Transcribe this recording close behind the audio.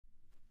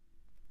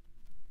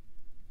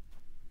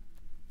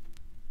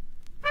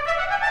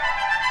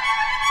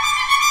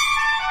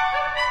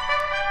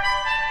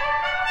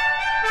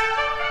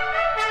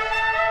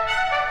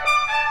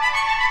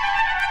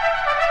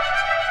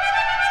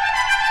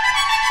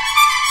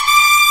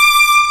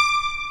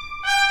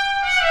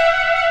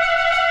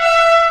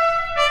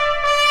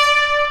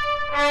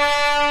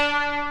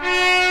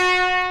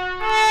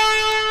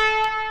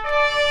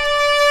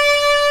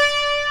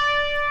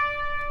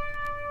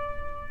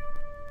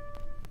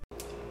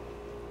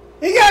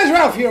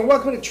Ralph here, and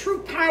welcome to True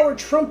Power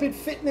Trumpet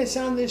Fitness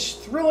on this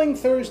thrilling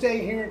Thursday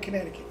here in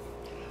Connecticut.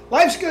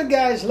 Life's good,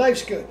 guys.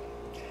 Life's good.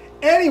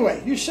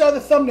 Anyway, you saw the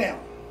thumbnail.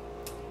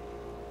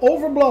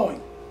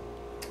 Overblowing.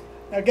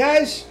 Now,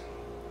 guys,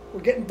 we're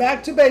getting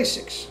back to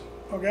basics,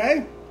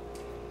 okay?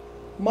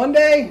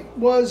 Monday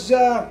was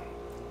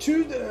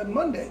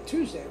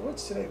Tuesday.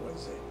 What's today?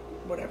 Wednesday.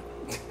 Whatever.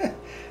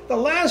 The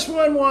last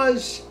one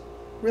was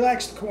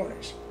relax the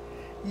corners.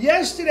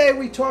 Yesterday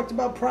we talked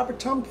about proper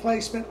tongue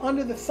placement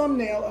under the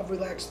thumbnail of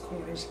relax the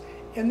corners,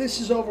 and this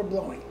is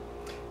overblowing.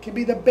 It can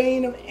be the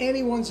bane of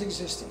anyone's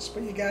existence,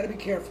 but you got to be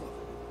careful.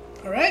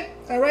 All right?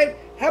 All right?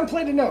 Haven't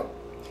played a note.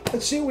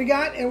 Let's see what we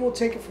got, and we'll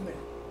take it from there.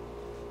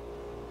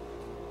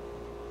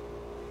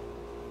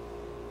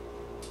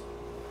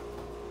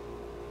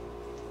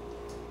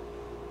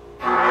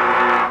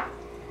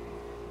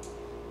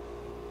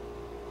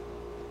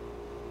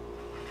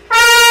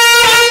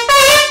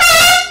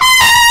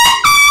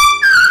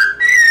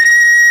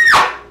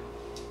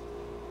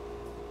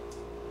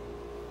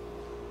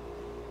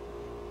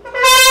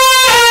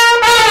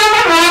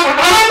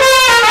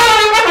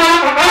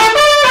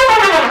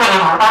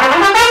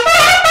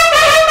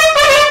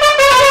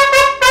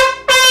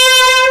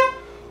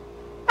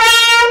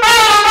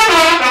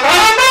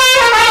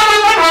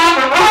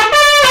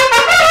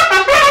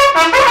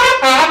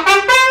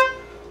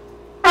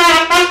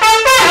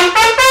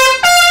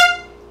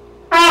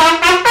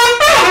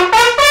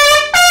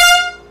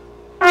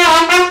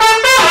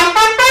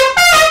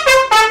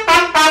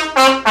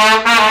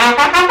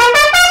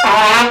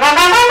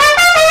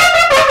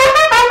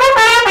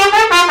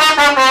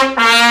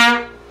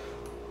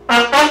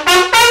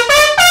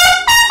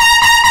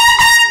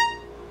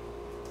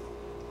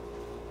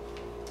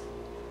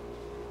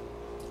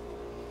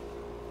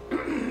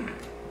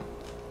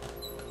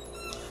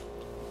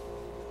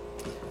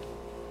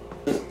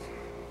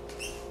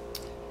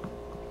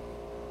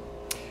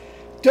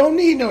 Don't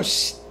need no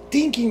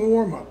stinking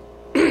warm-up.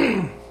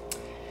 And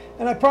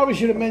I probably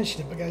should have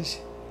mentioned it, but guys,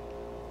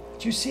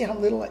 did you see how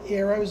little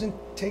air I was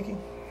taking?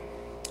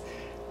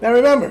 Now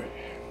remember,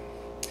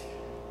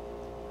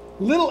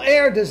 little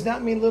air does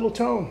not mean little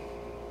tone.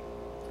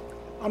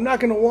 I'm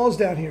knocking the walls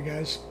down here,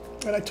 guys.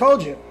 And I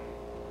told you,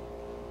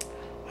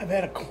 I've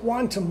had a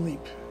quantum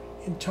leap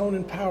in tone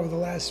and power the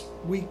last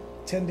week,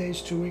 10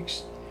 days, 2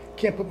 weeks.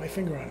 Can't put my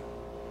finger on it.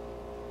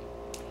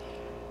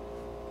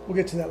 We'll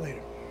get to that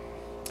later.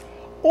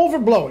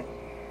 Overblowing.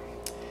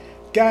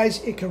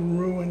 Guys, it can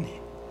ruin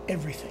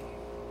everything.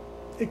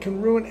 It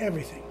can ruin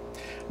everything.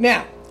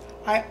 Now,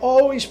 I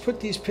always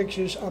put these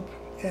pictures up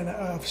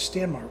of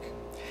Stan Mark.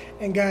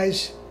 And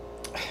guys,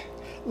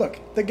 look,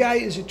 the guy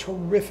is a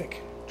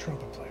terrific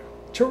trumpet player.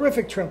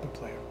 Terrific trumpet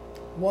player.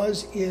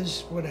 Was,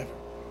 is, whatever.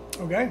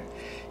 Okay?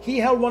 He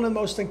held one of the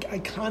most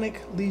iconic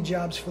lead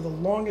jobs for the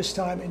longest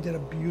time and did a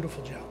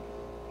beautiful job.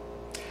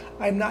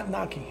 I'm not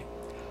knocking him.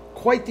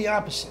 Quite the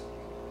opposite.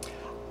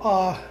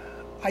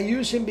 I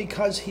use him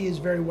because he is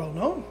very well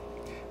known.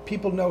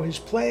 People know his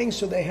playing,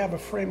 so they have a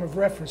frame of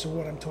reference of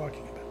what I'm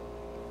talking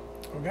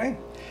about. Okay?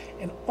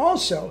 And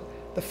also,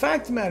 the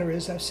fact of the matter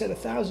is, I've said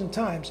 1,000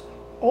 times,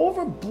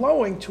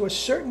 overblowing to a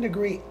certain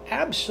degree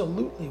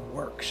absolutely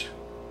works.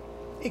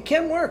 It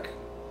can work.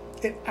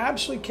 It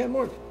absolutely can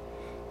work.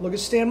 Look at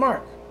Stan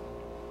Mark.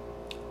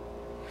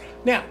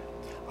 Now,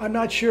 I'm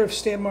not sure if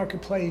Stan Mark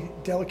could play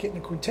delicate in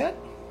a quintet.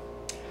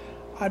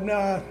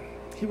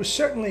 He was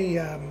certainly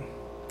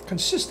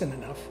consistent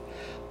enough,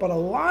 but a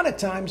lot of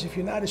times if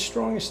you're not as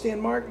strong as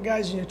Stan Mark,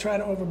 guys, and you're trying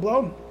to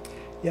overblow,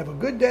 you have a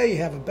good day, you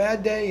have a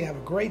bad day, you have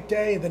a great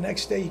day, the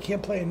next day you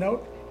can't play a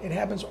note. It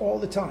happens all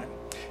the time,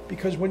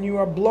 because when you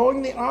are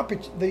blowing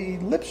the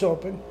lips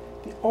open,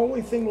 the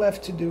only thing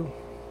left to do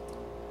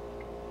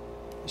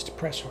is to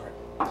press hard.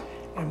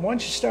 And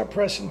once you start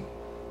pressing,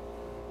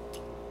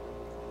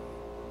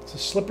 it's a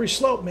slippery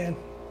slope, man.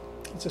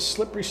 It's a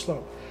slippery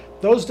slope.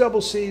 Those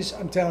double C's,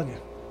 I'm telling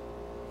you,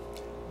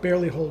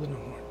 barely holding the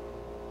horn.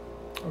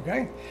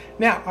 Okay?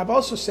 Now, I've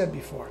also said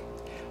before,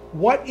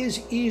 what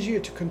is easier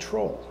to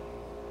control?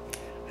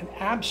 An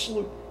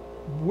absolute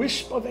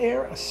wisp of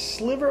air, a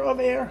sliver of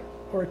air,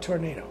 or a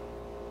tornado?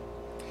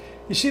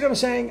 You see what I'm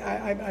saying?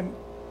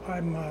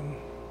 I'm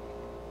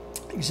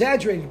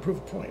exaggerating to prove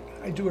a point.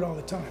 I do it all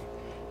the time.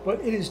 But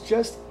it is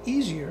just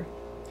easier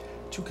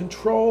to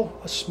control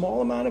a small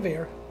amount of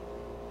air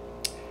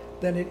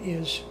than it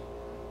is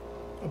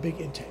a big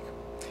intake.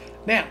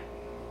 Now,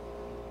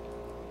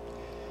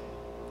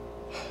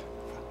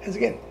 as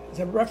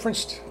I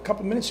referenced a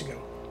couple minutes ago,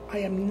 I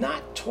am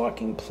not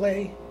talking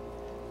play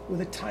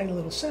with a tiny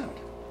little sound.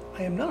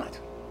 I am not.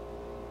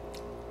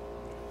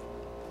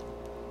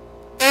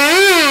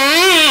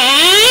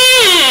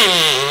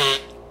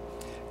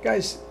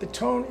 Guys, the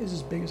tone is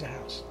as big as a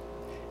house.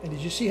 And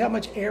did you see how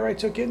much air I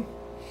took in?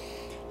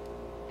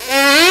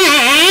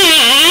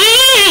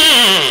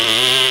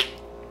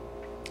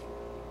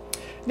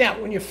 Now,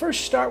 when you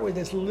first start with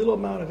this little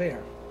amount of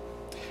air,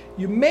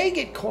 you may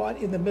get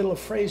caught in the middle of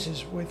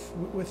phrases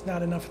with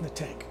not enough in the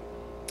tank.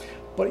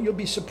 But you'll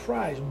be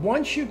surprised.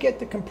 Once you get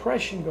the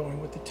compression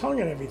going with the tongue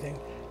and everything,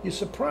 you're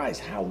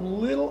surprised how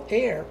little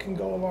air can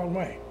go a long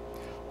way.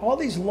 All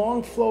these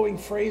long flowing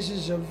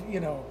phrases of,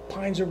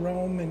 Pines of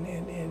Rome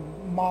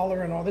and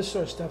Mahler and all this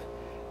sort of stuff,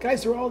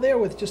 guys, they're all there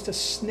with just a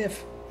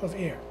sniff of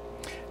air.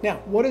 Now,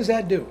 what does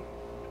that do?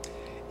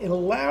 It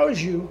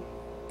allows you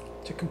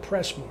to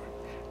compress more.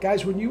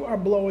 Guys, when you are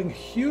blowing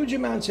huge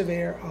amounts of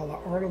air, a la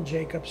Arnold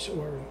Jacobs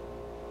or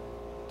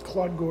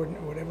Claude Gordon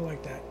or whatever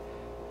like that,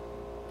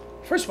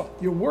 first of all,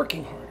 you're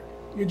working harder.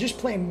 You're just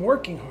plain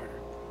working harder.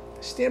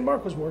 Stan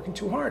Mark was working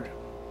too hard.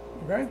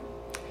 Okay?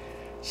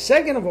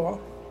 Second of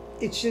all,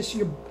 it's just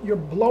you're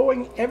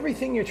blowing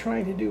everything you're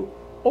trying to do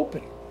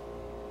open.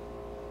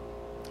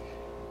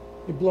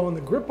 You're blowing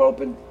the grip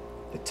open.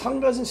 The tongue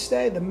doesn't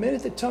stay. The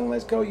minute the tongue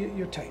lets go,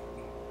 you're tight.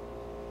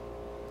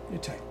 You're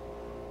tight.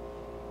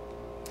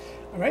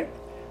 All right?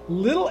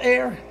 Little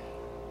air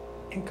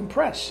and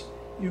compress.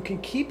 You can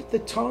keep the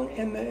tongue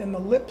and the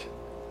lip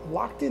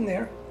locked in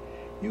there.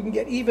 You can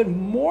get even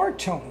more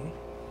tone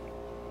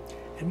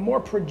and more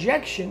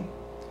projection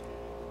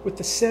with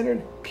the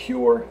centered,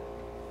 pure,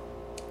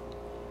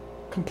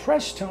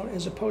 compressed tone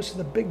as opposed to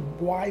the big,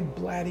 wide,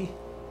 blatty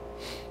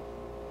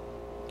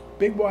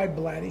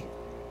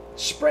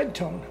spread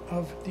tone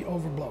of the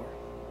overblower.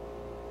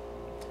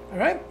 All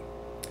right?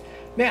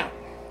 Now,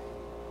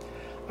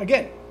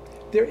 again,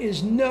 there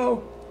is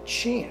no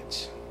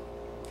chance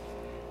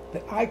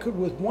that I could,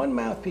 with one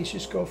mouthpiece,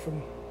 just go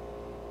from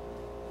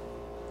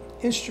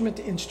instrument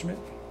to instrument.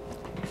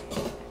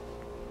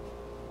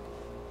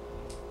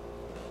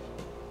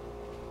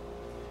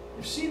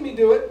 You've seen me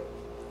do it.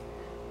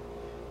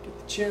 Get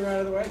the chair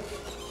out of the way.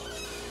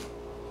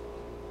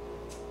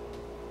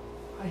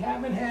 I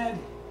haven't had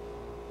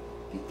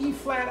the E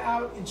flat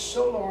out in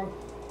so long.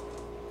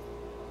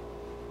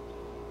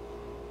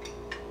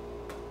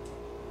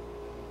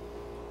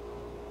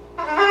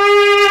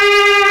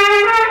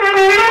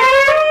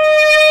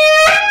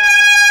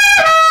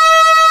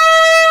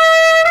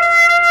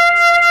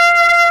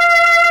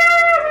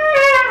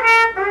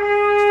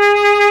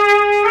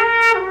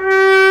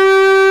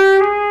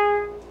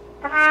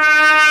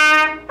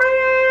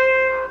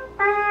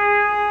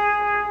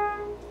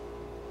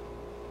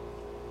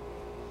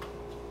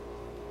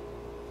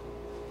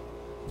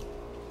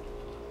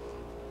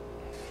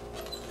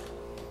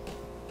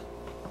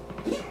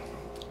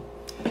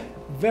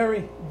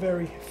 Very,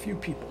 very few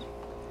people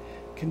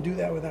can do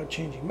that without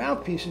changing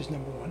mouthpieces,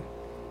 number one.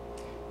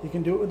 You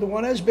can do it with the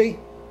 1SB.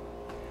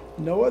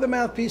 No other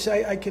mouthpiece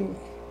I can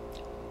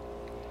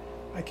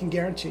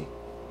guarantee.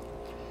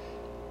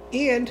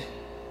 And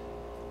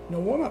no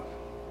warm-up.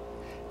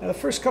 Now, the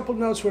first couple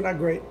notes were not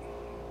great,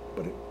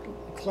 but it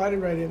glided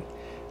right in.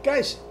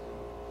 Guys,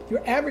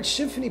 your average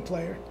symphony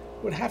player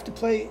would have to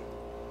play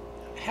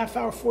half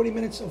hour, 40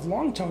 minutes of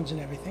long tones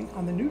and everything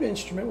on the new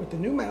instrument with the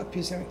new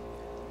mouthpiece and everything.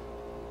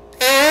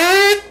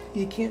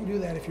 You can't do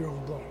that if you're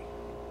overblowing.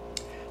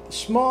 The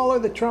smaller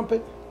the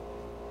trumpet,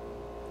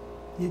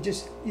 you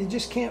just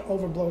can't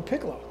overblow a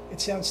piccolo.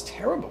 It sounds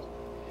terrible.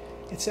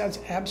 It sounds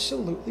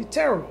absolutely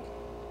terrible.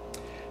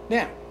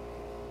 Now,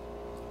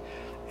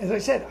 as I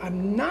said,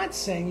 I'm not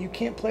saying you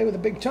can't play with a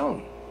big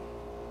tone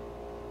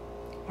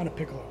on a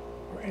piccolo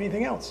or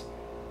anything else.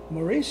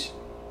 Maurice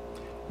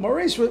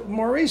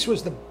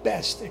was the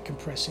best at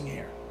compressing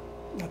air.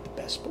 Not the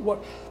best, but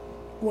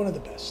one of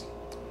the best.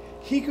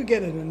 He could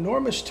get an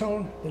enormous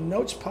tone, the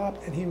notes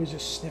popped, and he was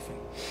just sniffing.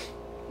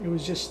 It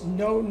was just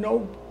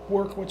no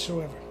work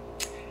whatsoever.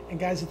 And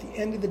guys, at the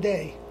end of the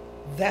day,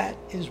 that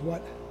is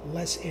what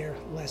less air,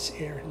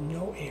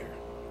 no air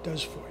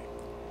does for you.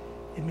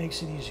 It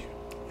makes it easier.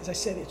 As I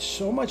said, it's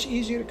so much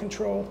easier to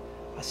control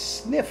a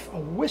sniff, a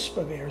wisp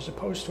of air, as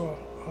opposed to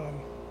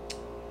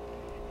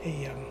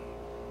a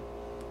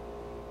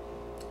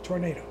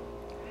tornado.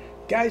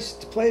 Guys,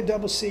 to play a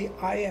double C,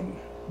 I am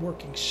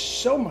working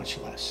so much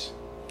less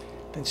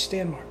than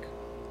Stan Mark.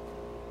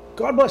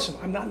 God bless him.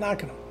 I'm not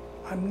knocking him.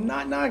 I'm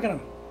not knocking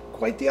him.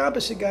 Quite the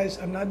opposite, guys.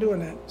 I'm not doing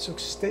that. So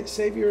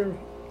save your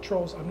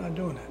trolls. I'm not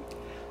doing that.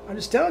 I'm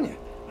just telling you,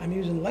 I'm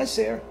using less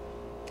air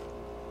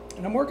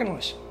and I'm working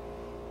less.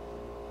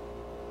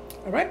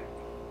 All right?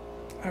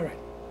 All right.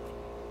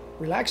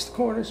 Relax the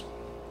corners.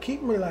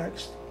 Keep them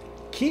relaxed.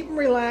 Keep them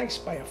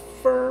relaxed by a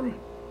firm,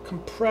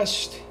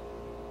 compressed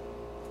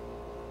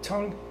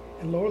tongue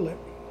and lower lip.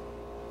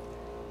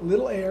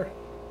 Little air.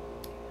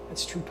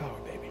 That's true power,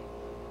 baby.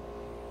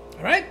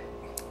 All right?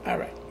 All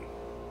right.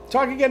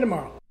 Talk again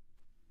tomorrow.